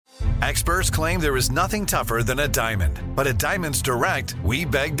Experts claim there is nothing tougher than a diamond. But at Diamonds Direct, we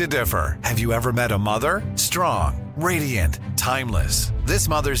beg to differ. Have you ever met a mother? Strong, radiant, timeless. This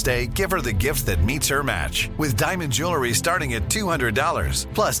Mother's Day, give her the gift that meets her match. With diamond jewelry starting at $200.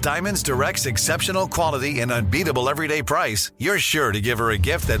 Plus Diamonds Direct's exceptional quality and unbeatable everyday price, you're sure to give her a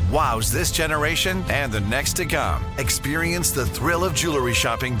gift that wows this generation and the next to come. Experience the thrill of jewelry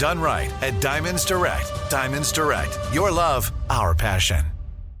shopping done right at Diamonds Direct. Diamonds Direct. Your love, our passion.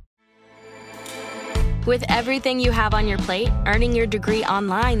 With everything you have on your plate, earning your degree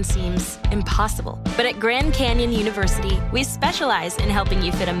online seems impossible. But at Grand Canyon University, we specialize in helping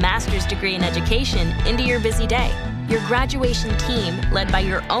you fit a master's degree in education into your busy day. Your graduation team, led by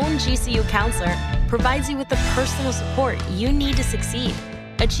your own GCU counselor, provides you with the personal support you need to succeed.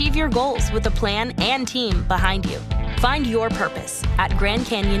 Achieve your goals with a plan and team behind you. Find your purpose at Grand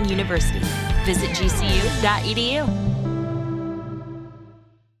Canyon University. Visit gcu.edu.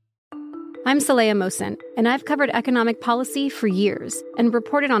 I'm Saleha Mohsen, and I've covered economic policy for years and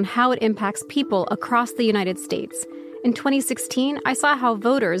reported on how it impacts people across the United States. In 2016, I saw how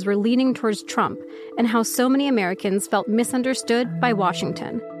voters were leaning towards Trump and how so many Americans felt misunderstood by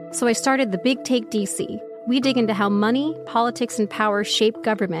Washington. So I started The Big Take DC. We dig into how money, politics, and power shape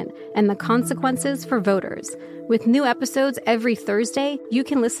government and the consequences for voters. With new episodes every Thursday, you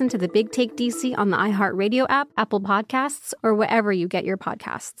can listen to The Big Take DC on the iHeartRadio app, Apple Podcasts, or wherever you get your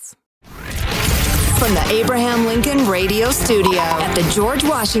podcasts. From the Abraham Lincoln Radio Studio at the George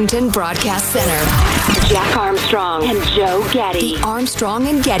Washington Broadcast Center, Jack Armstrong and Joe Getty. The Armstrong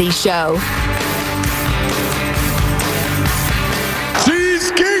and Getty Show.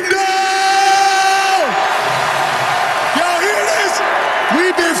 Cheese Kingdom! Y'all hear this?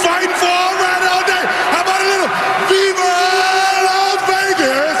 We've been fighting for all right all day. How about a little Viva Las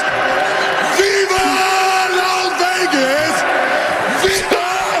Vegas? Viva Las Vegas! Viva!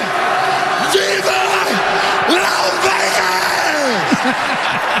 Viva Las Vegas!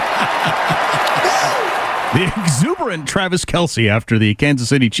 The exuberant Travis Kelce after the Kansas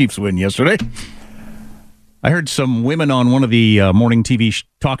City Chiefs win yesterday. I heard some women on one of the morning TV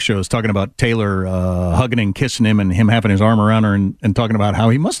talk shows talking about Taylor hugging and kissing him and him having his arm around her and talking about how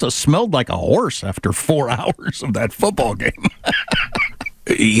he must have smelled like a horse after 4 hours of that football game.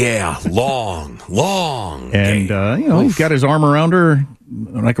 Yeah, long. And, he's got his arm around her,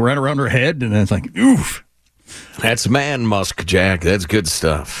 like right around her head, and it's like, oof. That's man musk, Jack. That's good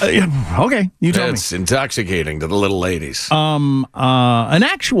stuff. Okay, you tell me. It's intoxicating to the little ladies. An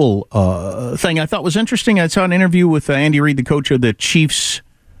actual thing I thought was interesting. I saw an interview with Andy Reid, the coach of the Chiefs,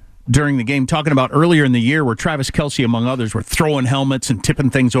 during the game, talking about earlier in the year where Travis Kelce, among others, were throwing helmets and tipping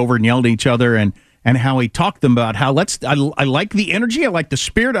things over and yelled at each other, and how he talked to them about how I like the energy, I like the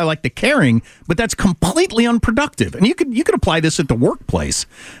spirit, I like the caring, but that's completely unproductive. And you could apply this at the workplace.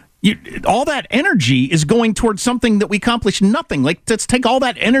 All that energy is going towards something that we accomplish nothing. Like, let's take all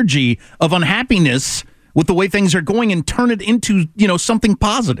that energy of unhappiness with the way things are going and turn it into, something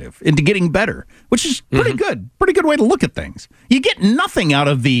positive, into getting better, which is pretty good. Pretty good way to look at things. You get nothing out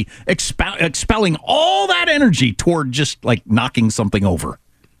of the expelling all that energy toward just like knocking something over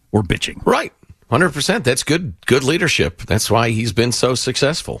or bitching. Right. 100%. That's good leadership. That's why he's been so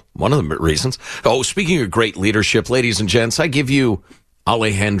successful. One of the reasons. Oh, speaking of great leadership, ladies and gents, I give you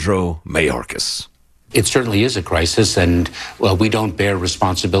Alejandro Mayorkas. It certainly is a crisis, and we don't bear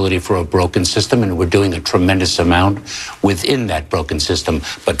responsibility for a broken system, and we're doing a tremendous amount within that broken system.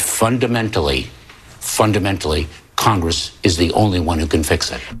 But fundamentally, Congress is the only one who can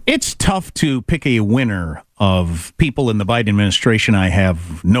fix it. It's tough to pick a winner of people in the Biden administration I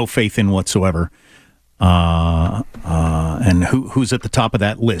have no faith in whatsoever. And who's at the top of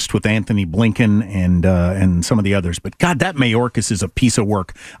that list with Anthony Blinken and some of the others. But God, that Mayorkas is a piece of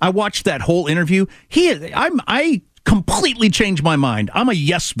work. I watched that whole interview. I completely changed my mind. I'm a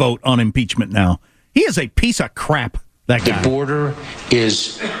yes vote on impeachment now. He is a piece of crap. That guy. The border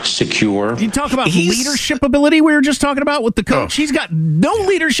is secure. You talk about leadership ability we were just talking about with the coach. He's got no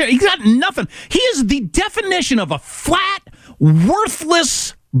leadership. He's got nothing. He is the definition of a flat,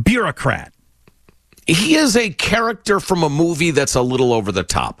 worthless bureaucrat. He is a character from a movie that's a little over the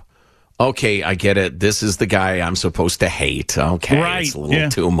top. Okay, I get it. This is the guy I'm supposed to hate. Okay, right. It's a little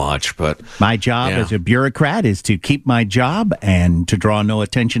too much, but my job as a bureaucrat is to keep my job and to draw no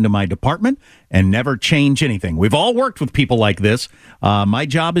attention to my department and never change anything. We've all worked with people like this. My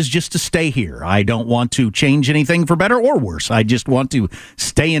job is just to stay here. I don't want to change anything for better or worse. I just want to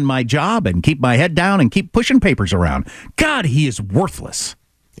stay in my job and keep my head down and keep pushing papers around. God, he is worthless.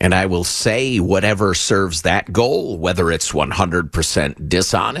 And I will say whatever serves that goal, whether it's 100%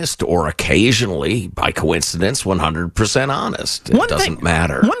 dishonest or occasionally, by coincidence, 100% honest. It doesn't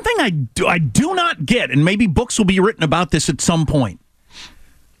matter. One thing I do not get, and maybe books will be written about this at some point.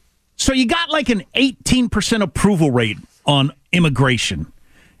 So you got like an 18% approval rate on immigration.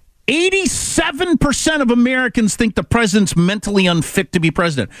 87% of Americans think the president's mentally unfit to be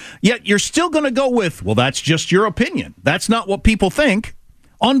president. Yet you're still going to go with, well, that's just your opinion. That's not what people think.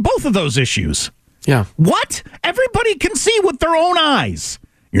 On both of those issues. Yeah. What? Everybody can see with their own eyes.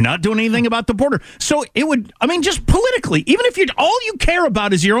 You're not doing anything about the border. So it would, just politically, even if all you care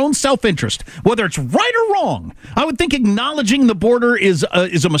about is your own self-interest, whether it's right or wrong, I would think acknowledging the border is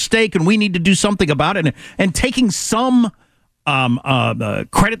a mistake and we need to do something about it and taking some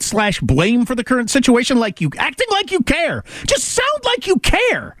credit / blame for the current situation, acting like you care. Just sound like you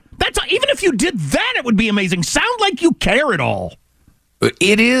care. Even if you did that, it would be amazing. Sound like you care at all.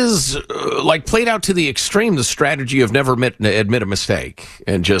 It is played out to the extreme, the strategy of never admit a mistake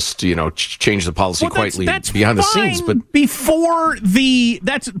and just, change the policy quietly behind the scenes. But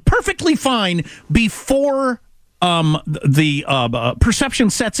that's perfectly fine before the perception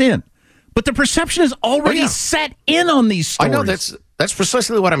sets in. But the perception is already set in on these stories. I know that's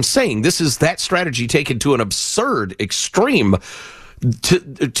precisely what I'm saying. This is that strategy taken to an absurd extreme.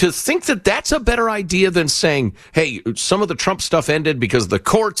 To think that that's a better idea than saying, hey, some of the Trump stuff ended because the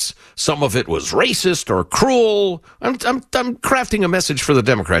courts, some of it was racist or cruel. I'm crafting a message for the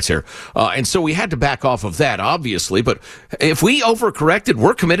Democrats here. And so we had to back off of that, obviously. But if we overcorrected,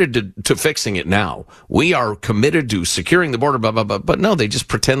 we're committed to fixing it now. We are committed to securing the border, blah, blah, blah. But no, they just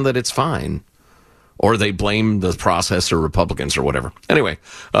pretend that it's fine. Or they blame the process or Republicans or whatever. Anyway,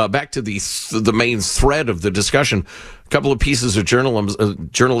 back to the main thread of the discussion. A couple of pieces of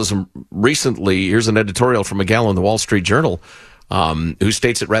journalism recently. Here's an editorial from Miguel in the Wall Street Journal, who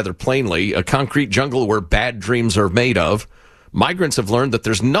states it rather plainly: a concrete jungle where bad dreams are made of. Migrants have learned that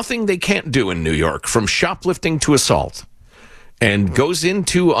there's nothing they can't do in New York, from shoplifting to assault. And goes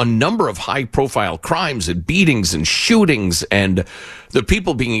into a number of high-profile crimes and beatings and shootings and the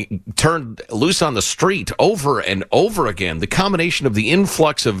people being turned loose on the street over and over again. The combination of the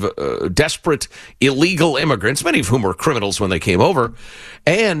influx of desperate illegal immigrants, many of whom were criminals when they came over.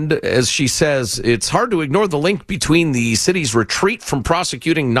 And, as she says, it's hard to ignore the link between the city's retreat from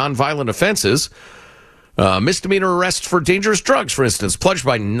prosecuting nonviolent offenses. Misdemeanor arrests for dangerous drugs, for instance, plunged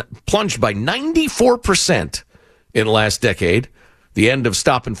by 94%. in the last decade, the end of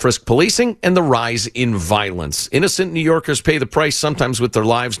stop and frisk policing, and the rise in violence. Innocent New Yorkers pay the price, sometimes with their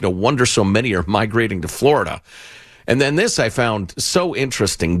lives. No wonder so many are migrating to Florida. And then this I found so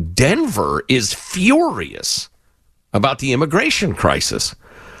interesting. Denver is furious about the immigration crisis.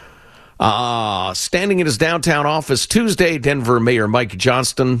 Standing in his downtown office Tuesday, Denver Mayor Mike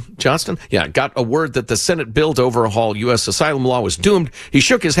Johnston, got a word that the Senate bill to overhaul U.S. asylum law was doomed. He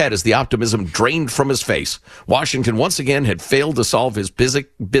shook his head as the optimism drained from his face. Washington once again had failed to solve his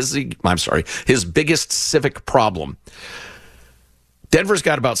his biggest civic problem. Denver's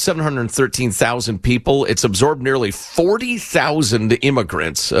got about 713,000 people. It's absorbed nearly 40,000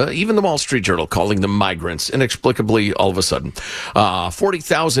 immigrants. Even the Wall Street Journal calling them migrants, inexplicably all of a sudden.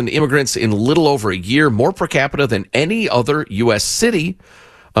 40,000 immigrants in little over a year, more per capita than any other U.S. city.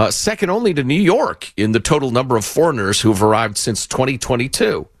 Second only to New York in the total number of foreigners who've arrived since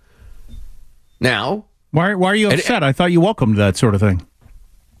 2022. Now, why are you upset? I thought you welcomed that sort of thing.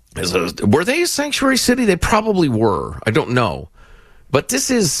 Were they a sanctuary city? They probably were. I don't know. But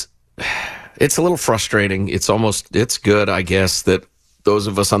it's a little frustrating. It's good, I guess, that those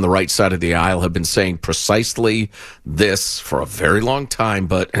of us on the right side of the aisle have been saying precisely this for a very long time.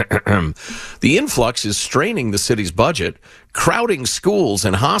 But the influx is straining the city's budget, crowding schools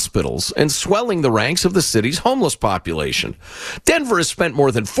and hospitals, and swelling the ranks of the city's homeless population. Denver has spent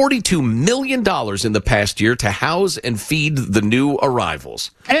more than $42 million in the past year to house and feed the new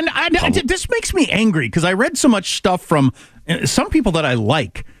arrivals. And this makes me angry because I read so much stuff from some people that I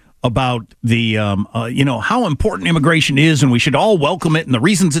like about the, how important immigration is and we should all welcome it and the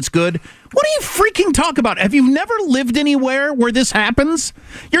reasons it's good. What do you freaking talk about? Have you never lived anywhere where this happens?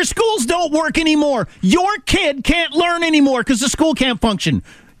 Your schools don't work anymore. Your kid can't learn anymore because the school can't function.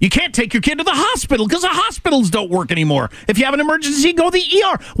 You can't take your kid to the hospital because the hospitals don't work anymore. If you have an emergency, go to the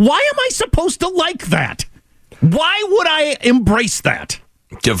ER. Why am I supposed to like that? Why would I embrace that?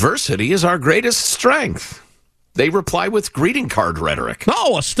 Diversity is our greatest strength. They reply with greeting card rhetoric.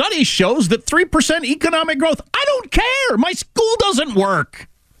 Oh, a study shows that 3% economic growth. I don't care. My school doesn't work.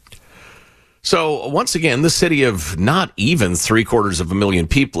 So, once again, the city of not even 750,000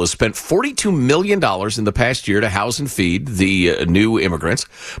 people has spent $42 million in the past year to house and feed the new immigrants.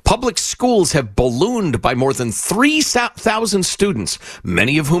 Public schools have ballooned by more than 3,000 students,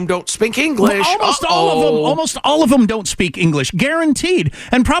 many of whom don't speak English. Well, almost all of them don't speak English, guaranteed,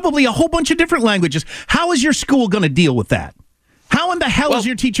 and probably a whole bunch of different languages. How is your school going to deal with that? How in the hell is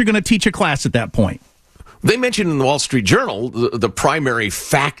your teacher going to teach a class at that point? They mentioned in the Wall Street Journal the primary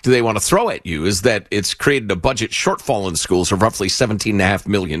fact they want to throw at you is that it's created a budget shortfall in schools of roughly $17.5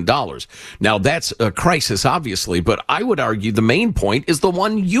 million. Now, that's a crisis, obviously, but I would argue the main point is the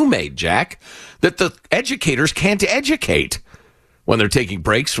one you made, Jack, that the educators can't educate when they're taking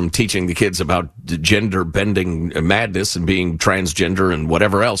breaks from teaching the kids about gender bending madness and being transgender and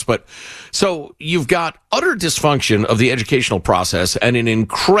whatever else. But so you've got utter dysfunction of the educational process and an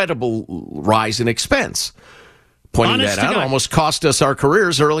incredible rise in expense. Pointing that out almost cost us our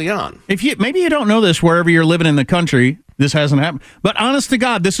careers early on. Maybe you don't know this wherever you're living in the country, this hasn't happened. But honest to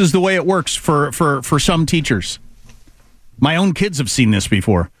God, this is the way it works for some teachers. My own kids have seen this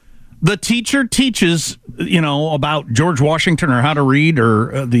before. The teacher teaches, about George Washington or how to read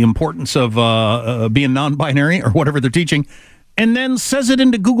or the importance of being non-binary or whatever they're teaching, and then says it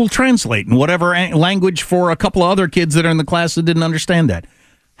into Google Translate in whatever language for a couple of other kids that are in the class that didn't understand that.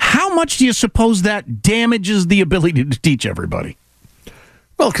 How much do you suppose that damages the ability to teach everybody?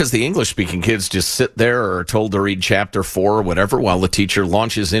 Well, because the English-speaking kids just sit there or are told to read chapter 4 or whatever while the teacher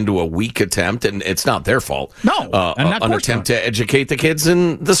launches into a weak attempt, and it's not their fault. No, an attempt to educate the kids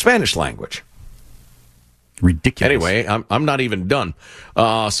in the Spanish language. Ridiculous. Anyway, I'm not even done.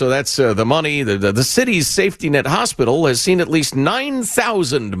 So that's the money. The city's safety net hospital has seen at least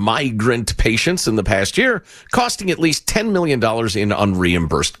 9,000 migrant patients in the past year, costing at least $10 million in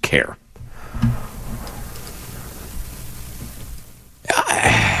unreimbursed care.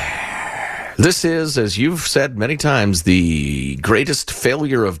 This is, as you've said many times, the greatest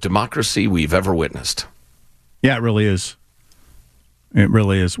failure of democracy we've ever witnessed. Yeah, it really is. It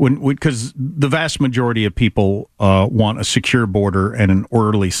really is. Because the vast majority of people want a secure border and an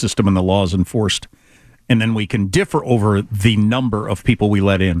orderly system and the laws enforced. And then we can differ over the number of people we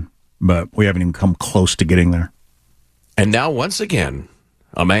let in. But we haven't even come close to getting there. And now, once again,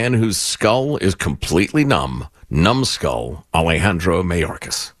 a man whose skull is completely numbskull, Alejandro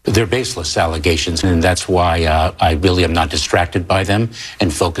Mayorkas. They're baseless allegations, and that's why I really am not distracted by them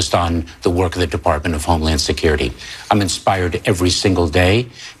and focused on the work of the Department of Homeland Security. I'm inspired every single day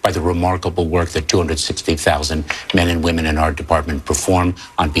by the remarkable work that 260,000 men and women in our department perform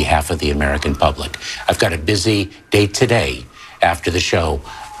on behalf of the American public. I've got a busy day today after the show,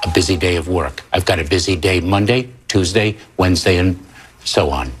 a busy day of work. I've got a busy day Monday, Tuesday, Wednesday, and so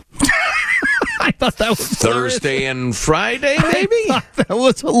on. I thought that was Thursday and Friday, maybe? I thought that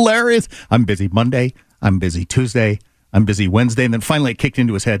was hilarious. I'm busy Monday. I'm busy Tuesday. I'm busy Wednesday. And then finally it kicked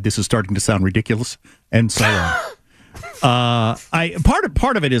into his head, this is starting to sound ridiculous, and so on.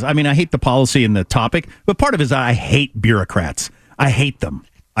 Part of it is, I hate the policy and the topic, but part of it is I hate bureaucrats. I hate them.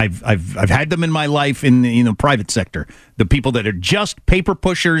 I've had them in my life in the private sector. The people that are just paper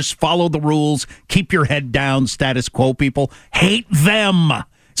pushers, follow the rules, keep your head down, status quo people. Hate them.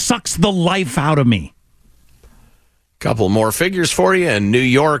 Sucks the life out of me. Couple more figures for you. In New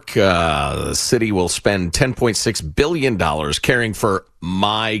York, the city will spend $10.6 billion caring for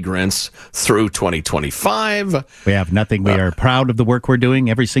migrants through 2025. We have nothing. We are proud of the work we're doing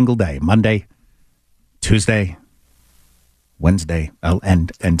every single day. Monday, Tuesday, Wednesday,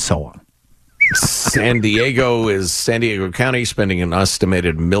 and so on. San Diego County spending an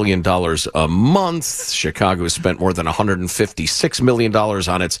estimated $1 million a month. Chicago has spent more than $156 million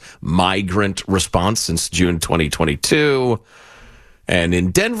on its migrant response since June 2022. And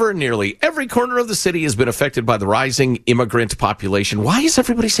in Denver, nearly every corner of the city has been affected by the rising immigrant population. Why is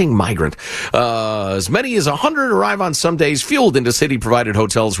everybody saying migrant? As many as 100 arrive on some days, fueled into city-provided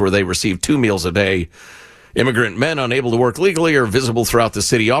hotels where they receive 2 meals a day. Immigrant men unable to work legally are visible throughout the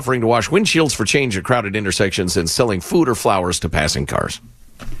city, offering to wash windshields for change at crowded intersections and selling food or flowers to passing cars.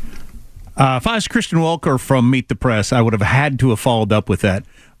 If I was Christian Welker from Meet the Press, I would have had to have followed up with that.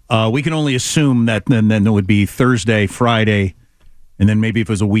 We can only assume that then it would be Thursday, Friday, and then maybe if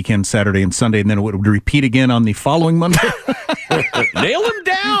it was a weekend, Saturday and Sunday, and then it would repeat again on the following Monday. Nail him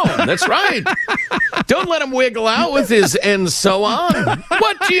down. That's right. Don't let him wiggle out with his and so on.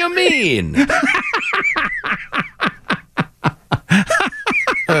 What do you mean?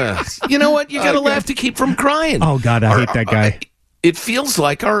 You know what? You got to laugh to keep from crying. Oh, God, I hate that guy. It feels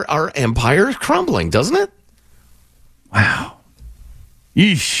like our empire is crumbling, doesn't it? Wow.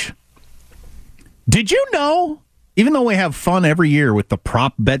 Yeesh. Did you know even though we have fun every year with the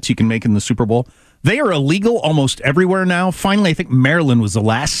prop bets you can make in the Super Bowl, they are illegal almost everywhere now. Finally, I think Maryland was the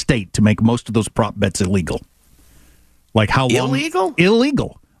last state to make most of those prop bets illegal. Like how long?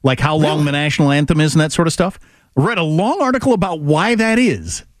 Illegal. Like how long the national anthem is and that sort of stuff. I read a long article about why that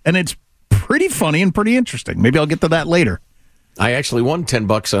is, and it's pretty funny and pretty interesting. Maybe I'll get to that later. I actually won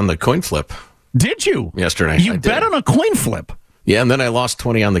 $10 on the coin flip. Did you? Yesterday. You bet on a coin flip? Yeah, and then I lost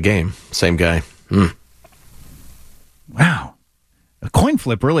 20 on the game. Same guy. Wow. A coin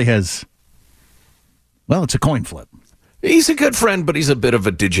flip really has... Well, it's a coin flip. He's a good friend, but he's a bit of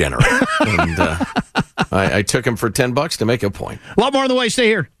a degenerate. And I took him for $10 to make a point. A lot more on the way. Stay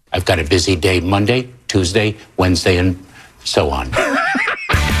here. I've got a busy day Monday, Tuesday, Wednesday, and so on.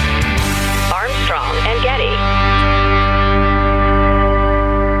 Armstrong and Getty.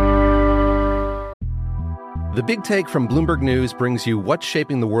 The Big Take from Bloomberg News brings you what's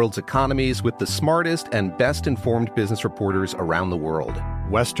shaping the world's economies with the smartest and best-informed business reporters around the world.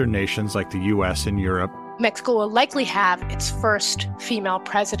 Western nations like the U.S. and Europe. Mexico will likely have its first female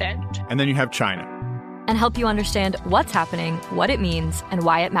president. And then you have China. And help you understand what's happening, what it means, and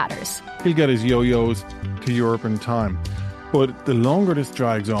why it matters. He'll get his yo-yos to Europe in time. But the longer this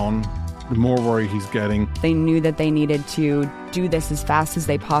drags on, the more worry he's getting. They knew that they needed to do this as fast as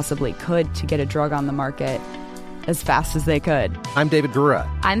they possibly could to get a drug on the market as fast as they could. I'm David Gura.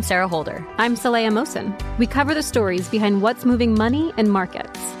 I'm Sarah Holder. I'm Saleha Mohsen. We cover the stories behind what's moving money and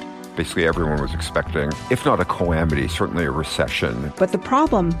markets. Basically, everyone was expecting, if not a calamity, certainly a recession. But the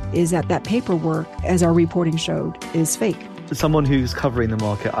problem is that paperwork, as our reporting showed, is fake. As someone who's covering the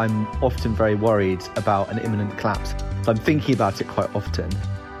market, I'm often very worried about an imminent collapse. So I'm thinking about it quite often.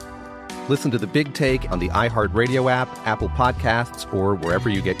 Listen to The Big Take on the iHeartRadio app, Apple Podcasts, or wherever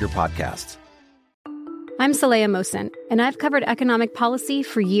you get your podcasts. I'm Saleha Mohsen, and I've covered economic policy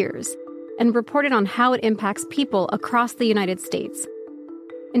for years and reported on how it impacts people across the United States.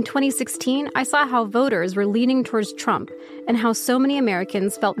 In 2016, I saw how voters were leaning towards Trump and how so many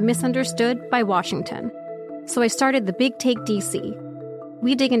Americans felt misunderstood by Washington. So I started the Big Take DC.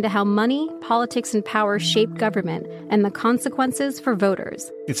 We dig into how money, politics, and power shape government and the consequences for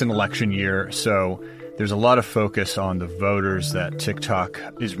voters. It's an election year, so there's a lot of focus on the voters that TikTok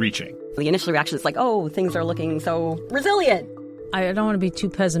is reaching. The initial reaction is like, oh, things are looking so resilient. I don't want to be too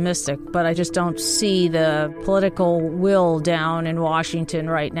pessimistic, but I just don't see the political will down in Washington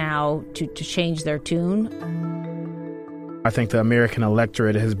right now to change their tune. I think the American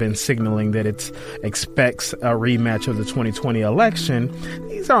electorate has been signaling that it expects a rematch of the 2020 election.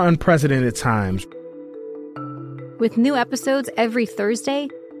 These are unprecedented times. With new episodes every Thursday,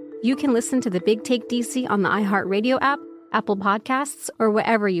 you can listen to the Big Take DC on the iHeartRadio app, Apple Podcasts, or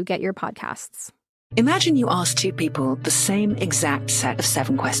wherever you get your podcasts. Imagine you ask two people the same exact set of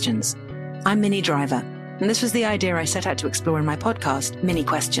 7 questions. I'm Minnie Driver, and this was the idea I set out to explore in my podcast, Mini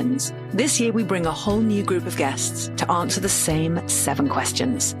Questions. This year, we bring a whole new group of guests to answer the same 7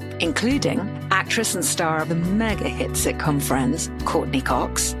 questions, including actress and star of the mega-hit sitcom Friends, Courtney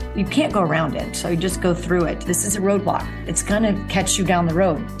Cox. You can't go around it, so you just go through it. This is a roadblock. It's going to catch you down the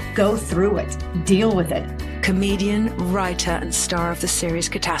road. Go through it. Deal with it. Comedian, writer, and star of the series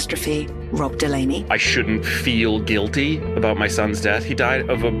Catastrophe, Rob Delaney. I shouldn't feel guilty about my son's death. He died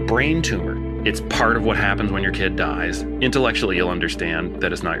of a brain tumor. It's part of what happens when your kid dies. Intellectually, you'll understand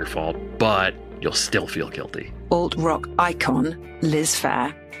that it's not your fault, but you'll still feel guilty. Alt-rock icon, Liz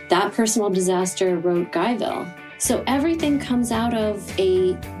Phair. That personal disaster wrote Guyville. So everything comes out of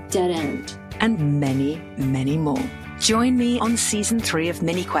a dead end. And many, many more. Join me on Season 3 of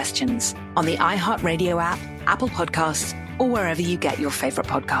Mini Questions on the iHeartRadio app, Apple Podcasts, or wherever you get your favorite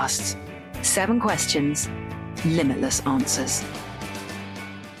podcasts. 7 questions, limitless answers.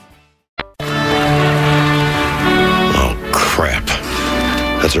 Oh, crap.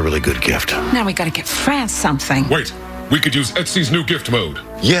 That's a really good gift. Now we gotta get France something. Wait, we could use Etsy's new gift mode.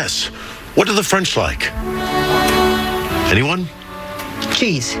 Yes. What do the French like? Anyone?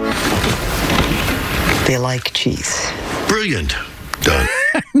 Cheese. They like cheese. Brilliant. Done.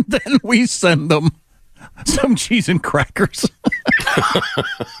 And then we send them some cheese and crackers.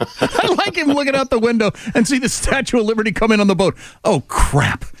 I like him looking out the window and see the Statue of Liberty come in on the boat. Oh,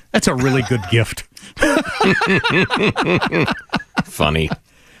 crap. That's a really good gift. Funny.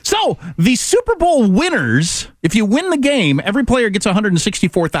 So, the Super Bowl winners, if you win the game, every player gets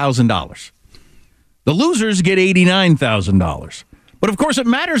 $164,000. The losers get $89,000. But, of course, it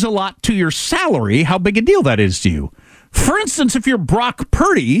matters a lot to your salary how big a deal that is to you. For instance, if you're Brock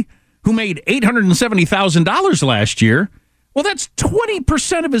Purdy, who made $870,000 last year, well, that's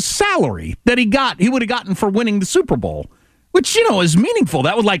 20% of his salary that he would have gotten for winning the Super Bowl. which, is meaningful.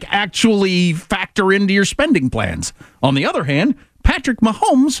 That would actually factor into your spending plans. On the other hand, Patrick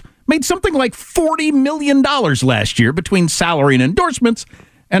Mahomes made something like $40 million last year between salary and endorsements,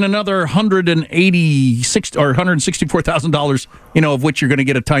 and another $164,000, of which you're going to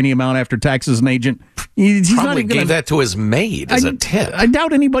get a tiny amount after taxes and agent. He's Probably not even gave that to his maid as a tip. I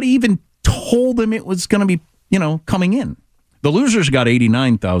doubt anybody even told him it was going to be, coming in. The losers got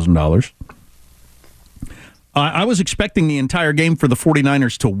 $89,000. I was expecting the entire game for the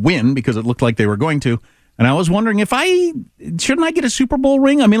 49ers to win because it looked like they were going to. And I was wondering shouldn't I get a Super Bowl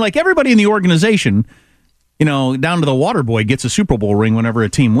ring? I mean, everybody in the organization, down to the water boy gets a Super Bowl ring whenever a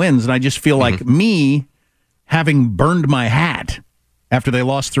team wins. And I just feel like me having burned my hat after they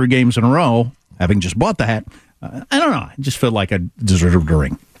lost 3 games in a row, having just bought the hat, I don't know. I just feel like I deserved a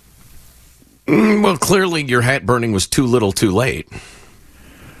ring. Well, clearly your hat burning was too little too late.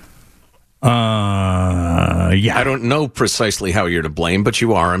 Yeah. I don't know precisely how you're to blame, but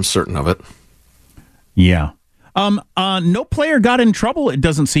you are. I'm certain of it. Yeah. No player got in trouble, it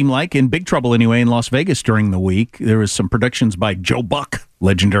doesn't seem like, in big trouble anyway, in Las Vegas during the week. There was some predictions by Joe Buck,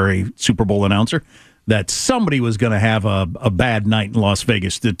 legendary Super Bowl announcer, that somebody was going to have a bad night in Las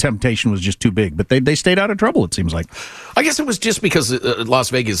Vegas. The temptation was just too big, but they stayed out of trouble, it seems like. I guess it was just because Las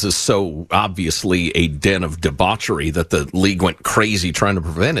Vegas is so obviously a den of debauchery that the league went crazy trying to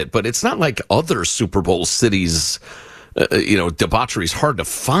prevent it. But it's not like other Super Bowl cities. Debauchery is hard to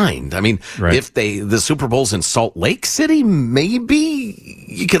find. I mean, right. If the Super Bowl's in Salt Lake City, maybe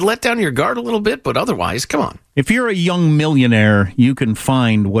you could let down your guard a little bit, but otherwise, come on. If you're a young millionaire, you can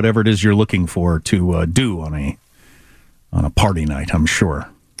find whatever it is you're looking for to do on a party night, I'm sure.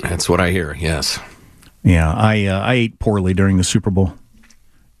 That's what I hear, yes. Yeah, I ate poorly during the Super Bowl.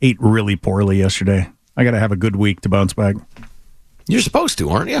 Ate really poorly yesterday. I got to have a good week to bounce back. You're supposed to,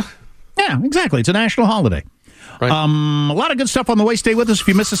 aren't you? Yeah, exactly. It's a national holiday. Right. A lot of good stuff on the way. Stay with us. If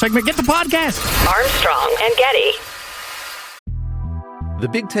you missed a segment, get the podcast. Armstrong and Getty. The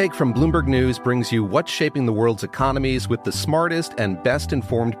Big Take from Bloomberg News brings you what's shaping the world's economies with the smartest and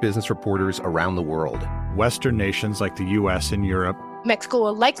best-informed business reporters around the world. Western nations like the U.S. and Europe. Mexico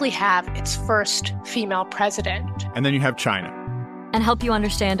will likely have its first female president. And then you have China. And help you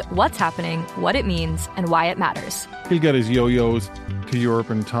understand what's happening, what it means, and why it matters. He'll get his yo-yos to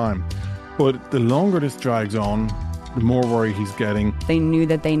Europe in time. But the longer this drags on, the more worry he's getting. They knew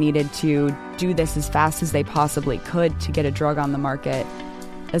that they needed to do this as fast as they possibly could to get a drug on the market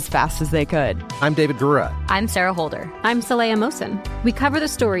as fast as they could. I'm David Gura. I'm Sarah Holder. I'm Saleha Mohsen. We cover the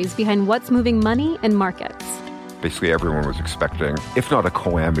stories behind what's moving money and markets. Basically, everyone was expecting, if not a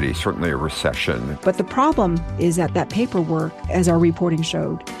calamity, certainly a recession. But the problem is that paperwork, as our reporting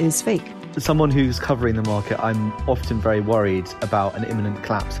showed, is fake. As someone who's covering the market, I'm often very worried about an imminent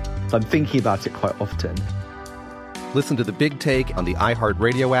collapse. So I'm thinking about it quite often. Listen to The Big Take on the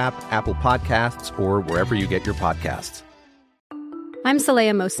iHeartRadio app, Apple Podcasts, or wherever you get your podcasts. I'm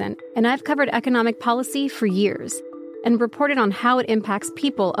Saleha Mohsen, and I've covered economic policy for years and reported on how it impacts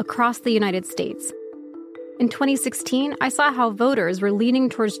people across the United States. In 2016, I saw how voters were leaning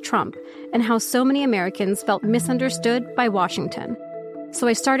towards Trump and how so many Americans felt misunderstood by Washington. So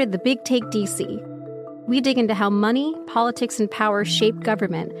I started The Big Take DC. We dig into how money, politics, and power shape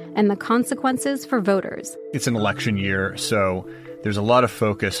government and the consequences for voters. It's an election year, so there's a lot of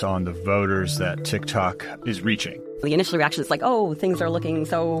focus on the voters that TikTok is reaching. The initial reaction is like, oh, things are looking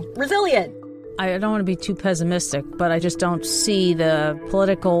so resilient. I don't want to be too pessimistic, but I just don't see the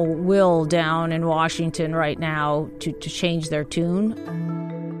political will down in Washington right now to change their tune.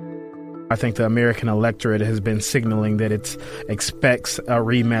 I think the American electorate has been signaling that it expects a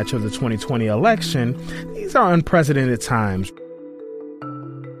rematch of the 2020 election. These are unprecedented times.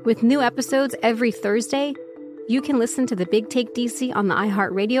 With new episodes every Thursday, you can listen to The Big Take DC on the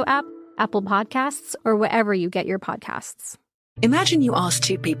iHeartRadio app, Apple Podcasts, or wherever you get your podcasts. Imagine you ask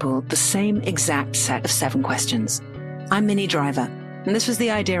 2 people the same exact set of 7 questions. I'm Minnie Driver, and this was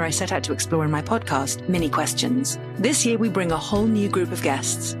the idea I set out to explore in my podcast, Mini Questions. This year, we bring a whole new group of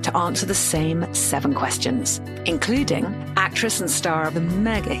guests to answer the same 7 questions, including actress and star of the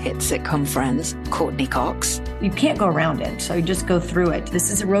mega hit sitcom Friends, Courtney Cox. You can't go around it, so you just go through it. This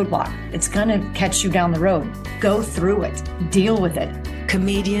is a roadblock. It's going to catch you down the road. Go through it. Deal with it.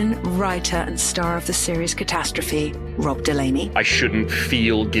 Comedian, writer, and star of the series Catastrophe, Rob Delaney. I shouldn't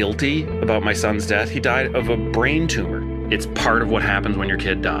feel guilty about my son's death. He died of a brain tumor. It's part of what happens when your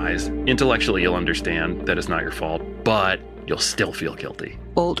kid dies. Intellectually, you'll understand that it's not your fault, but you'll still feel guilty.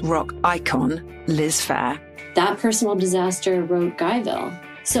 Alt-rock icon, Liz Phair. That personal disaster wrote Guyville.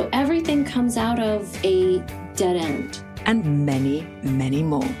 So everything comes out of a dead end. And many, many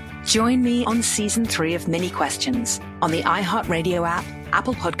more. Join me on Season 3 of Mini Questions on the iHeartRadio app,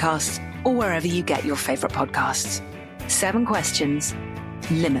 Apple Podcasts, or wherever you get your favorite podcasts. 7 questions,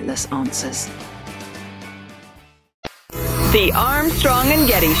 limitless answers. The Armstrong and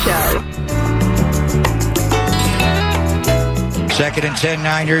Getty Show. 2nd and 10,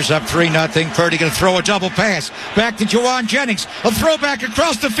 Niners up 3-0. Purdy going to throw a double pass. Back to Jawan Jennings. A throwback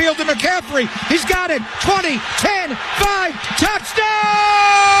across the field to McCaffrey. He's got it. 20, 10, 5, touchdown!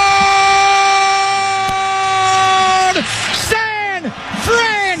 San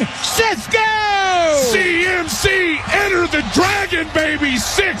Francisco! CMC, enter the dragon, baby.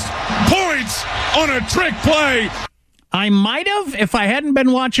 6 points on a trick play. I might have, if I hadn't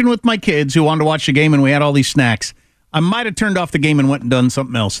been watching with my kids who wanted to watch the game and we had all these snacks, I might have turned off the game and went and done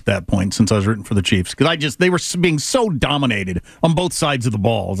something else at that point since I was rooting for the Chiefs. Because they were being so dominated on both sides of the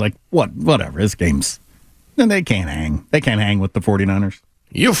ball. I was like, whatever, this game's... And they can't hang. They can't hang with the 49ers.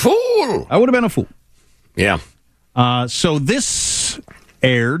 You fool! I would have been a fool. Yeah. So this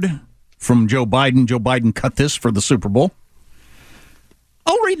aired from Joe Biden. Joe Biden cut this for the Super Bowl.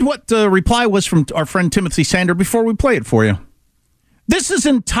 I'll read what the reply was from our friend Timothy Sander before we play it for you. This is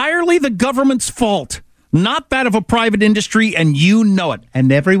entirely the government's fault, not that of a private industry, and you know it,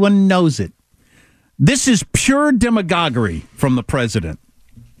 and everyone knows it. This is pure demagoguery from the president.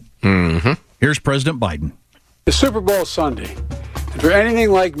 Mm-hmm. Here's President Biden. The Super Bowl Sunday. If you're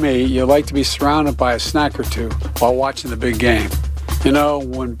anything like me, you like to be surrounded by a snack or two while watching the big game. You know,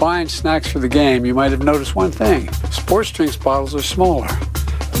 when buying snacks for the game, you might have noticed one thing. Sports drinks bottles are smaller.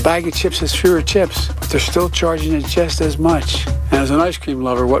 A bag of chips has fewer chips, but they're still charging you just as much. And as an ice cream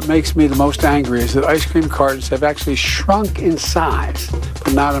lover, what makes me the most angry is that ice cream cartons have actually shrunk in size,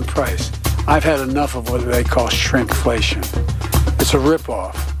 but not in price. I've had enough of what they call shrinkflation. It's a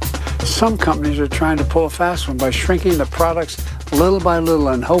ripoff. Some companies are trying to pull a fast one by shrinking the products little by little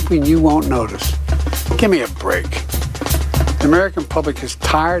and hoping you won't notice. Give me a break. The American public is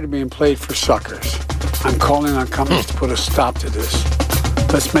tired of being played for suckers. I'm calling on companies to put a stop to this.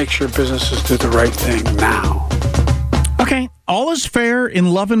 Let's make sure businesses do the right thing now. Okay, all is fair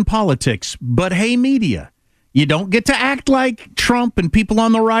in love and politics, but hey, media, you don't get to act like Trump and people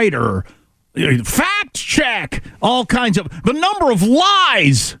on the right or fact check all kinds of... The number of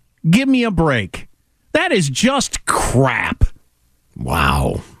lies, give me a break. That is just crap.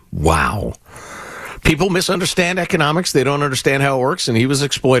 Wow. People misunderstand economics. They don't understand how it works, and he was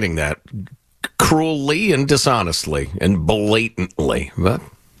exploiting that cruelly and dishonestly and blatantly. But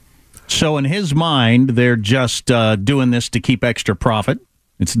so in his mind, they're just doing this to keep extra profit.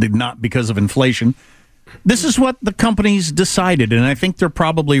 It's not because of inflation. This is what the companies decided, and I think they're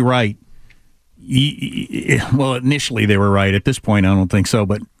probably right. Well, initially they were right. At this point, I don't think so,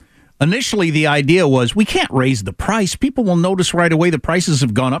 but initially the idea was we can't raise the price. People will notice right away the prices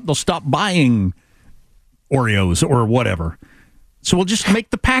have gone up. They'll stop buying Oreos or whatever. So we'll just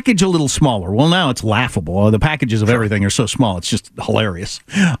make the package a little smaller. Well, now it's laughable. The packages of everything are so small. It's just hilarious.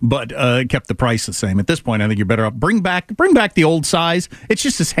 But it kept the price the same. At this point, I think you're better off. Bring back the old size. It's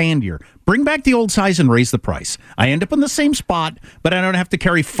just as handier. Bring back the old size and raise the price. I end up in the same spot, but I don't have to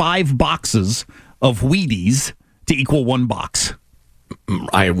carry 5 boxes of Wheaties to equal 1 box.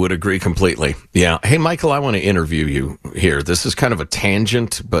 I would agree completely. Yeah. Hey, Michael, I want to interview you here. This is kind of a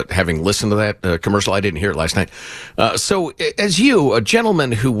tangent, but having listened to that commercial, I didn't hear it last night. So as you, a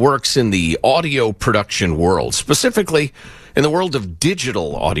gentleman who works in the audio production world, specifically in the world of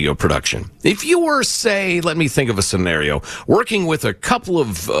digital audio production, if you were, say, let me think of a scenario, working with a couple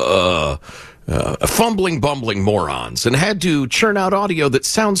of fumbling, bumbling morons and had to churn out audio that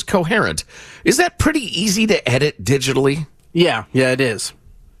sounds coherent, is that pretty easy to edit digitally? Yeah, it is.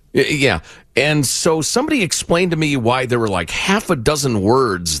 Yeah. And so somebody explained to me why there were like half a dozen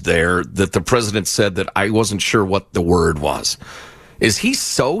words there that the president said that I wasn't sure what the word was. Is he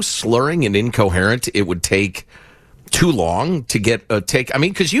so slurring and incoherent it would take too long to get a take? I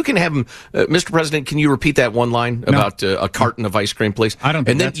mean, because you can have him, Mr. President, can you repeat that one line about a carton of ice cream, please? I don't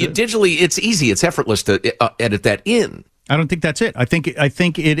think that's it. And then digitally, it's easy. It's effortless to edit that in. I don't think that's it. I think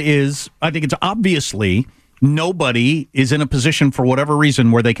it is. I think it's obviously... Nobody is in a position for whatever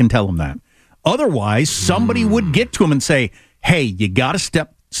reason where they can tell him that. Otherwise, somebody would get to him and say, hey, you got to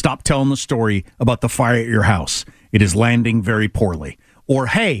stop telling the story about the fire at your house. It is landing very poorly. Or,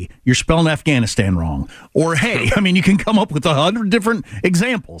 hey, you're spelling Afghanistan wrong. Or, hey, I mean, you can come up with 100 different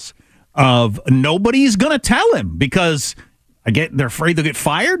examples of nobody's going to tell him because they're afraid they'll get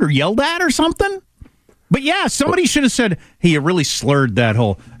fired or yelled at or something. But, yeah, somebody should have said, hey, you really slurred that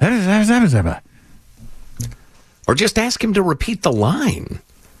whole... Or just ask him to repeat the line.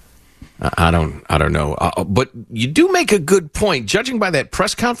 I don't know. But you do make a good point. Judging by that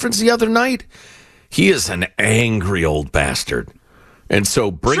press conference the other night, he is an angry old bastard. And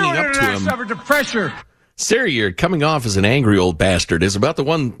so bringing up to him... suffered the pressure. Sir, you're coming off as an angry old bastard is about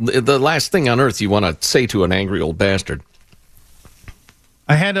the last thing on earth you want to say to an angry old bastard.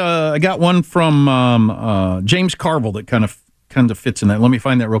 I got one from James Carville that kind of fits in that. Let me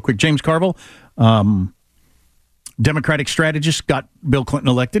find that real quick. James Carville, Democratic strategist, got Bill Clinton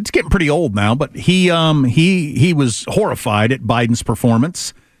elected. It's getting pretty old now, but he was horrified at Biden's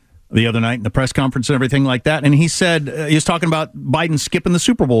performance the other night in the press conference and everything like that. And he said, he was talking about Biden skipping the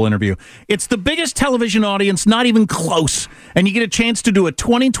Super Bowl interview. It's the biggest television audience, not even close. And you get a chance to do a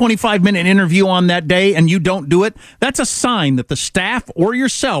 20, 25-minute interview on that day and you don't do it. That's a sign that the staff or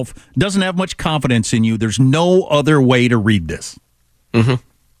yourself doesn't have much confidence in you. There's no other way to read this. Mm-hmm.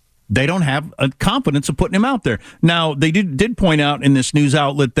 They don't have a confidence of putting him out there. Now, they did point out in this news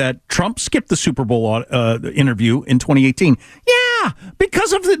outlet that Trump skipped the Super Bowl interview in 2018. Yeah,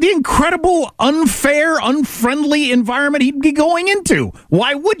 because of the incredible, unfair, unfriendly environment he'd be going into.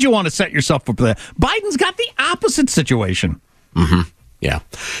 Why would you want to set yourself up for that? Biden's got the opposite situation. Mm-hmm. Yeah.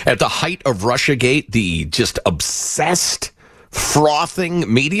 At the height of Russiagate, the just obsessed,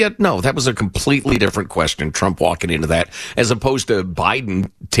 frothing media? No, that was a completely different question. Trump walking into that, as opposed to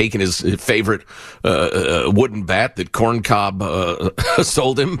Biden taking his favorite wooden bat that Corn Cob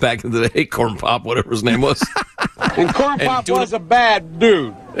sold him back in the day, Corn Pop, whatever his name was. And Corn Pop was a bad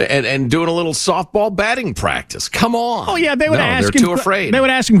dude. And doing a little softball batting practice. Come on. Oh, yeah, they would ask him. They're too afraid. They would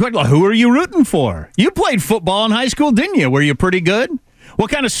ask him, who are you rooting for? You played football in high school, didn't you? Were you pretty good?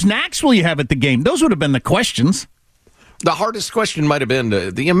 What kind of snacks will you have at the game? Those would have been the questions. The hardest question might have been,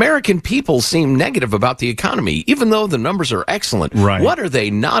 the American people seem negative about the economy, even though the numbers are excellent. Right. What are they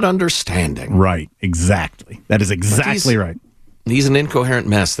not understanding? Right, exactly. That is exactly right. He's an incoherent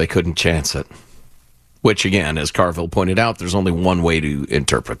mess. They couldn't chance it. Which, again, as Carville pointed out, there's only one way to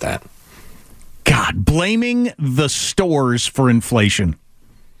interpret that. God, blaming the stores for inflation.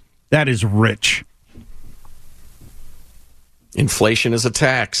 That is rich. Inflation is a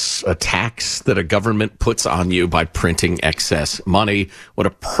tax that a government puts on you by printing excess money. What a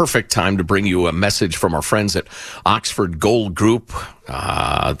perfect time to bring you a message from our friends at Oxford Gold Group.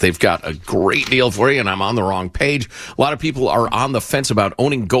 They've got a great deal for you, and I'm on the wrong page. A lot of people are on the fence about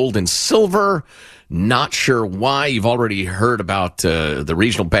owning gold and silver. Not sure why. You've already heard about the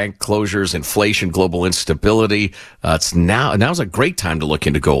regional bank closures, inflation, global instability. Now's a great time to look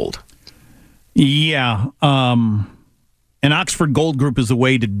into gold. Yeah. And Oxford Gold Group is the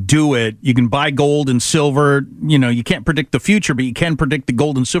way to do it. You can buy gold and silver. You know, you can't predict the future, but you can predict the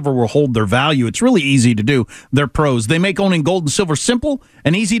gold and silver will hold their value. It's really easy to do. They're pros. They make owning gold and silver simple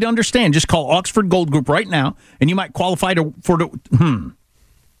and easy to understand. Just call Oxford Gold Group right now, and you might qualify I'm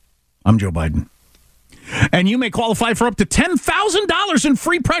Joe Biden. And you may qualify for up to $10,000 in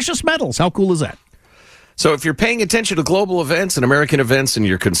free precious metals. How cool is that? So if you're paying attention to global events and American events and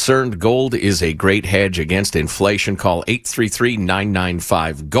you're concerned, gold is a great hedge against inflation. Call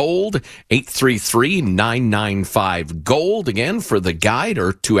 833-995-GOLD, 833-995-GOLD. Again, for the guide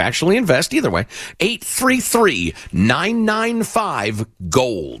or to actually invest, either way,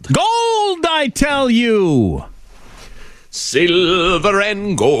 833-995-GOLD. Gold, I tell you! Silver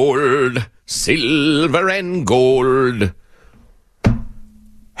and gold, silver and gold.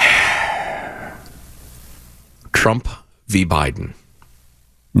 Trump v. Biden.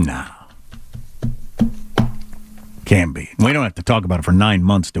 No. Can be. We don't have to talk about it for 9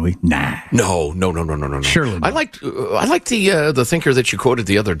 months, do we? Nah. No. Surely not. I liked the thinker that you quoted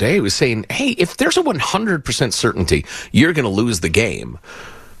the other day who was saying, hey, if there's a 100% certainty you're going to lose the game,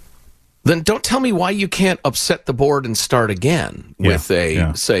 then don't tell me why you can't upset the board and start again with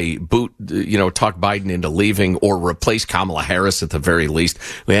talk Biden into leaving or replace Kamala Harris at the very least.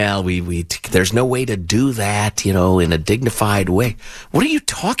 Well, there's no way to do that, in a dignified way. What are you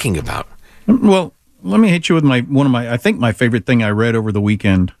talking about? Well, let me hit you with my favorite thing I read over the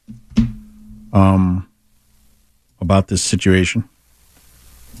weekend about this situation.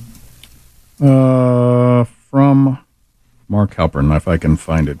 From Mark Halpern, if I can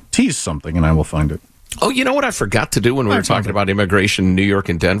find it. Tease something and I will find it. Oh, you know what I forgot to do when we were talking about immigration in New York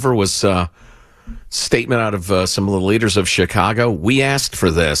and Denver was a statement out of some of the leaders of Chicago. We asked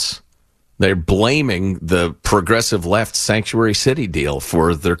for this. They're blaming the progressive left sanctuary city deal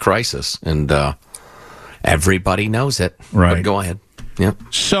for their crisis. And everybody knows it. Right. But go ahead. Yeah.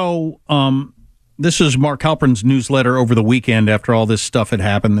 So, this is Mark Halpern's newsletter over the weekend after all this stuff had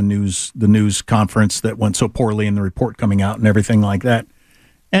happened, the news conference that went so poorly and the report coming out and everything like that,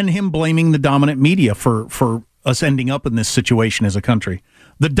 and him blaming the dominant media for us ending up in this situation as a country.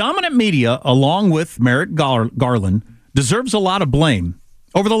 The dominant media, along with Merrick Garland, deserves a lot of blame.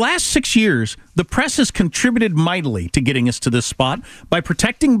 Over the last 6 years, the press has contributed mightily to getting us to this spot by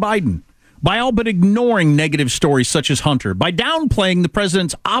protecting Biden, by all but ignoring negative stories such as Hunter, by downplaying the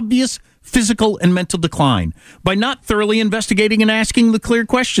president's obvious physical and mental decline, by not thoroughly investigating and asking the clear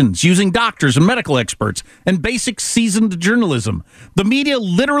questions, using doctors and medical experts and basic seasoned journalism. The media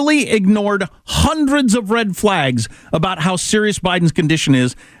literally ignored hundreds of red flags about how serious Biden's condition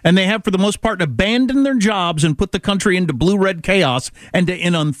is, and they have, for the most part, abandoned their jobs and put the country into blue-red chaos and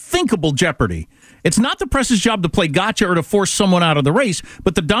in unthinkable jeopardy. It's not the press's job to play gotcha or to force someone out of the race,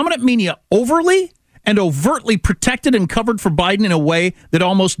 but the dominant media overly and overtly protected and covered for Biden in a way that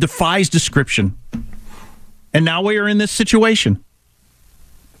almost defies description. And now we are in this situation.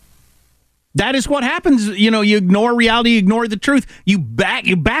 That is what happens. You know, you ignore reality, you ignore the truth. You back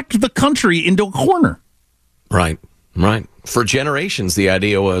the country into a corner. Right. For generations, the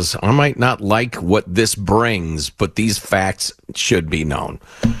idea was, I might not like what this brings, but these facts should be known.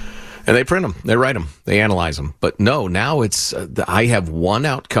 And they print them, they write them, they analyze them. But no, now it's, I have one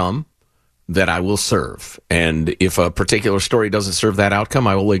outcome that I will serve. And if a particular story doesn't serve that outcome,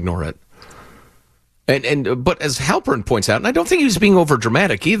 I will ignore it. But as Halpern points out, and I don't think he was being over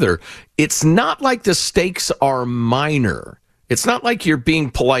dramatic either, it's not like the stakes are minor. It's not like you're being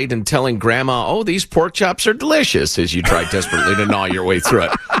polite and telling grandma, oh, these pork chops are delicious, as you try desperately to gnaw your way through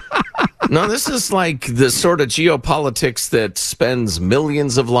it. No, this is like the sort of geopolitics that spends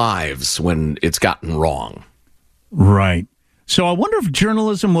millions of lives when it's gotten wrong. Right. So I wonder if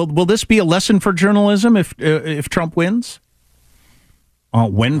journalism, will this be a lesson for journalism if Trump wins?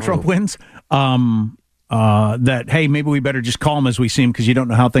 When Trump wins? That, hey, maybe we better just call him as we see him because you don't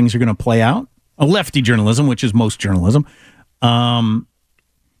know how things are going to play out? A lefty journalism, which is most journalism.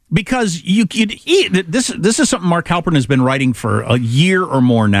 Because this is something Mark Halpern has been writing for a year or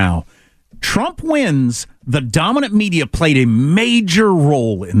more now. Trump wins, the dominant media played a major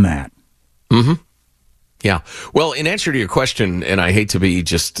role in that. Mm-hmm. Yeah. Well, in answer to your question, and I hate to be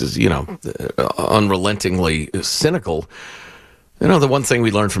just, unrelentingly cynical, the one thing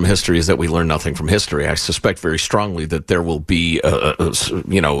we learn from history is that we learn nothing from history. I suspect very strongly that there will be,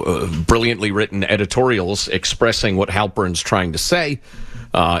 brilliantly written editorials expressing what Halpern's trying to say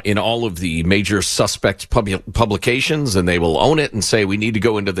in all of the major suspect publications, and they will own it and say we need to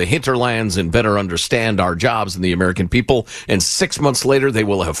go into the hinterlands and better understand our jobs and the American people. And 6 months later, they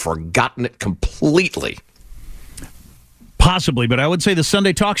will have forgotten it completely. Possibly, but I would say the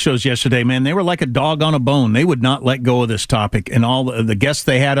Sunday talk shows yesterday, man, they were like a dog on a bone. They would not let go of this topic, and all the guests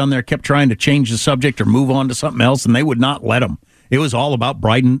they had on there kept trying to change the subject or move on to something else, and they would not let them. It was all about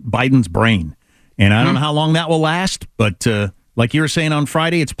Biden's brain, and I don't know how long that will last, but like you were saying on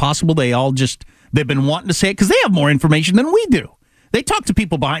Friday, it's possible they've been wanting to say it because they have more information than we do. They talk to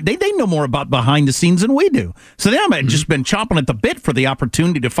people behind, they know more about behind the scenes than we do. So they have just been chomping at the bit for the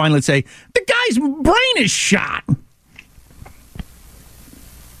opportunity to finally say, the guy's brain is shot.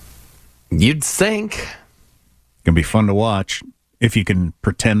 You'd think. It's going to be fun to watch if you can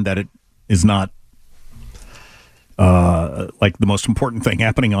pretend that it is not like the most important thing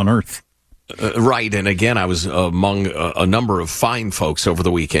happening on Earth. Right. And again, I was among a number of fine folks over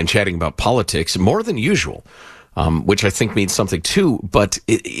the weekend chatting about politics, more than usual, which I think means something too. But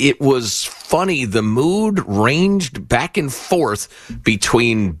it was funny. The mood ranged back and forth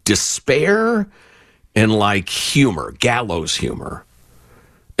between despair and like humor, gallows humor.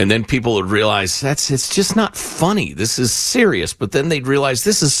 And then people would realize it's just not funny. This is serious. But then they'd realize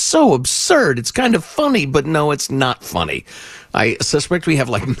this is so absurd. It's kind of funny, but no, it's not funny. I suspect we have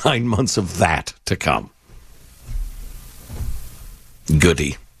like 9 months of that to come.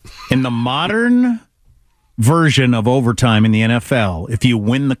 Goody. In the modern version of overtime in the NFL, if you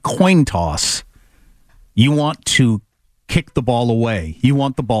win the coin toss, you want to kick the ball away. You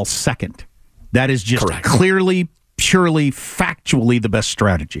want the ball second. That is just clearly, purely, factually the best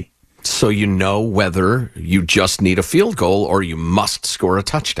strategy. So you know whether you just need a field goal or you must score a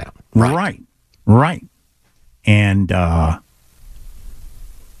touchdown. Right. And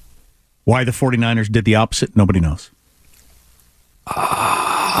why the 49ers did the opposite, nobody knows.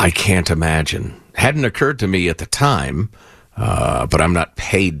 I can't imagine. Hadn't occurred to me at the time, but I'm not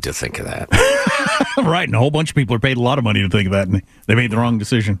paid to think of that. Right, and a whole bunch of people are paid a lot of money to think of that, and they made the wrong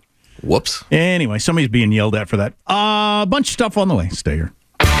decision. Whoops. Anyway, somebody's being yelled at for that. A bunch of stuff on the way. Stay here.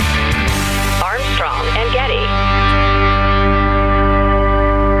 Armstrong and Getty.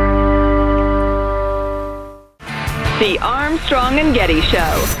 The Armstrong and Getty Show.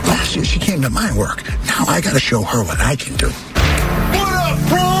 Last year she came to my work. Now I got to show her what I can do. What up,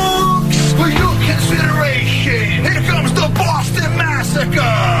 Bronx? For your consideration,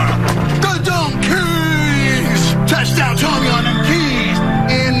 Jessica! The Donkeys! Touchdown, Tony on them keys!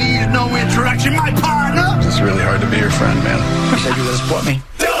 And needs no introduction, my partner! It's really hard to be your friend, man. You said you would support me.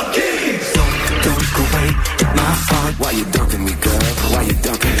 Donkeys! Don't go away, my heart. Why you dunking me, girl? Why you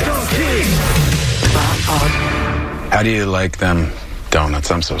dunking me? Donkeys! My heart. How do you like them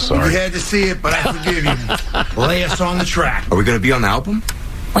donuts? I'm so sorry. You had to see it, but I forgive you. Lay us on the track. Are we going to be on the album?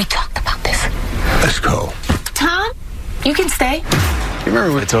 We talked about this. Let's go. Tom, you can stay. You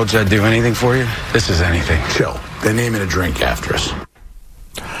remember when I told you I'd do anything for you? This is anything. Chill. They're naming a drink after us.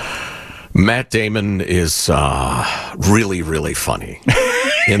 Matt Damon is really, really funny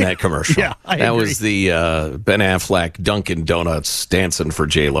in that commercial. Yeah, I that agree. was the Ben Affleck Dunkin' Donuts dancing for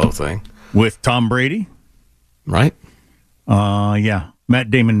J-Lo thing. With Tom Brady? Right? Yeah.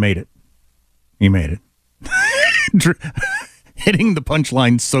 Matt Damon made it. He made it. Hitting the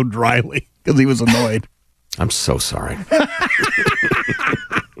punchline so dryly because he was annoyed. I'm so sorry.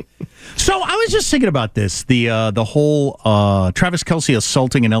 So I was just thinking about this, the whole Travis Kelce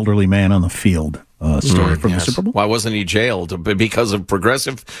assaulting an elderly man on the field story from the Super Bowl. Why wasn't he jailed? Because of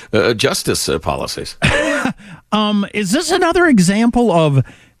progressive justice policies. Is this another example of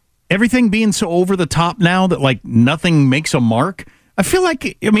everything being so over the top now that like nothing makes a mark? I feel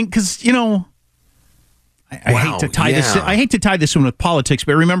like, I mean, because, you know, I hate to tie this. I hate to tie this in with politics,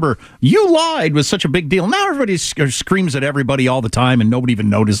 but remember, you lied was such a big deal. Now everybody screams at everybody all the time, and nobody even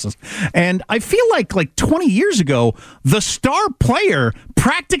notices. And I feel like 20 years ago, the star player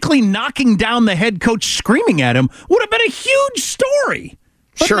practically knocking down the head coach, screaming at him, would have been a huge story.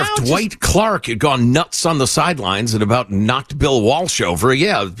 But sure, if Dwight Clark had gone nuts on the sidelines and about knocked Bill Walsh over,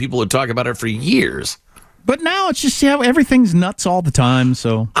 yeah, people would talk about it for years. But now it's just everything's nuts all the time.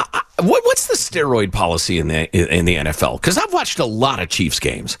 So, what's the steroid policy in the NFL? Because I've watched a lot of Chiefs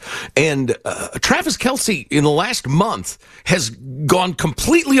games, and Travis Kelce in the last month has gone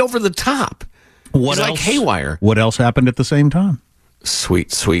completely over the top. What He's else? Like haywire. What else happened at the same time?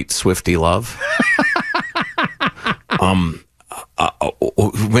 Sweet, sweet Swifty love.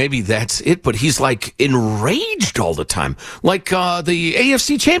 Maybe that's it, but he's like enraged all the time. Like the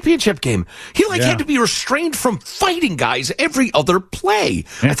AFC Championship game. He had to be restrained from fighting guys every other play.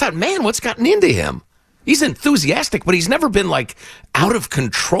 Yeah. I thought, man, what's gotten into him? He's enthusiastic, but he's never been like out of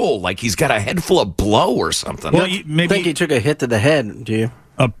control, like he's got a head full of blow or something. Well, maybe I think he took a hit to the head, do you?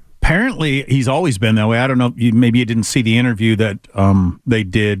 Apparently, he's always been that way. I don't know. Maybe you didn't see the interview that they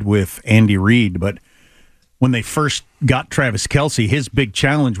did with Andy Reid, but when they first got Travis Kelce, his big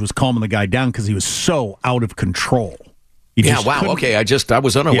challenge was calming the guy down because he was so out of control. Okay, I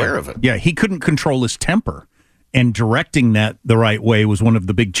was unaware of it. Yeah, he couldn't control his temper, and directing that the right way was one of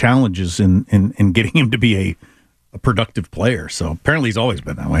the big challenges in getting him to be a productive player. So apparently he's always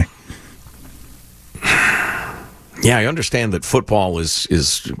been that way. Yeah, I understand that football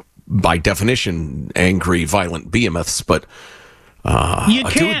is by definition angry, violent behemoths, but a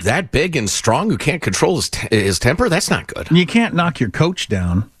dude that big and strong who can't control his temper, that's not good. You can't knock your coach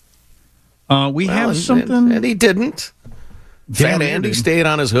down. We have something... And he didn't. Fat Andy stayed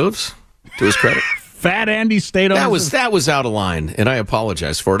on his hooves, to his credit. Fat Andy stayed on his hooves. That was out of line, and I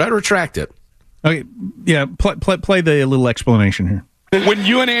apologize for it. I retract it. Okay, yeah, play the little explanation here. When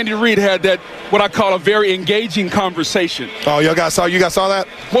you and Andy Reid had that, what I call a very engaging conversation. Oh, you guys saw that?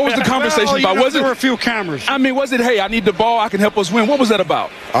 What was the conversation about? There were a few cameras. I mean, was it, hey, I need the ball, I can help us win? What was that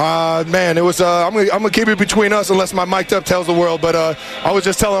about? Man, it was, I'm gonna keep it between us unless my mic'd up tells the world, but I was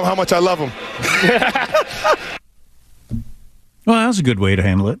just telling him how much I love him. Well, that was a good way to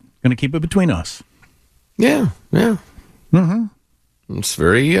handle it. Going to keep it between us. Yeah. Mm-hmm. It's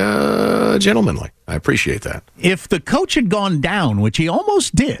very gentlemanly. I appreciate that. If the coach had gone down, which he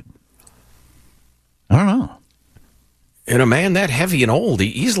almost did, I don't know. And a man that heavy and old, he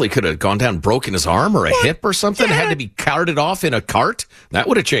easily could have gone down, broken his arm or a hip or something, had to be carted off in a cart. That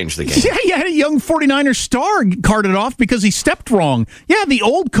would have changed the game. Yeah, you had a young 49er star carted off because he stepped wrong. Yeah, the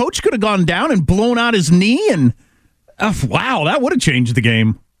old coach could have gone down and blown out his knee, and wow, that would have changed the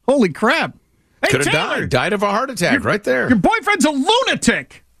game. Holy crap. Hey, could have died of a heart attack right there. Your boyfriend's a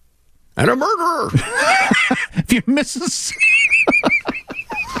lunatic. And a murderer. If you miss us.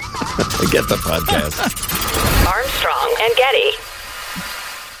 Get the podcast. Armstrong and Getty.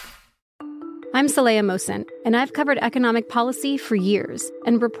 I'm Saleha Mohsin, and I've covered economic policy for years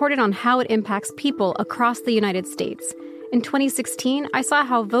and reported on how it impacts people across the United States. In 2016, I saw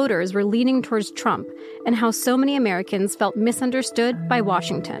how voters were leaning towards Trump and how so many Americans felt misunderstood by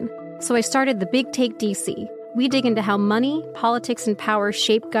Washington. So I started The Big Take DC, we dig into how money, politics, and power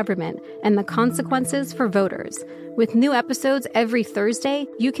shape government and the consequences for voters. With new episodes every Thursday,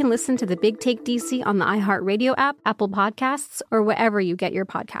 you can listen to The Big Take DC on the iHeartRadio app, Apple Podcasts, or wherever you get your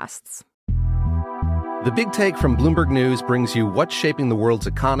podcasts. The Big Take from Bloomberg News brings you what's shaping the world's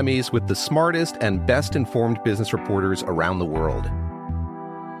economies with the smartest and best-informed business reporters around the world.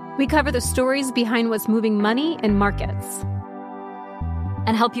 We cover the stories behind what's moving money and markets,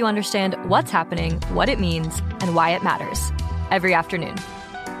 and help you understand what's happening, what it means, and why it matters every afternoon.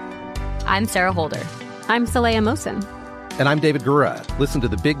 I'm Sarah Holder. I'm Saleha Mohsin. And I'm David Gura. Listen to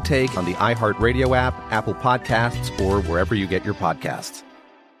The Big Take on the iHeartRadio app, Apple Podcasts, or wherever you get your podcasts.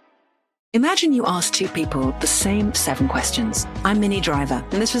 Imagine you ask two people the same 7 questions. I'm Minnie Driver,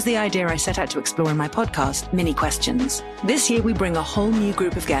 and this was the idea I set out to explore in my podcast, Mini Questions. This year, we bring a whole new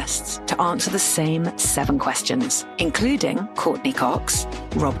group of guests to answer the same 7 questions, including Courtney Cox,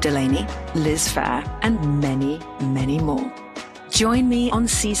 Rob Delaney, Liz Phair, and many, many more. Join me on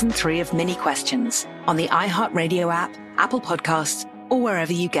Season 3 of Mini Questions on the iHeartRadio app, Apple Podcasts, or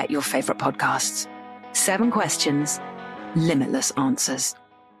wherever you get your favorite podcasts. 7 questions, limitless answers.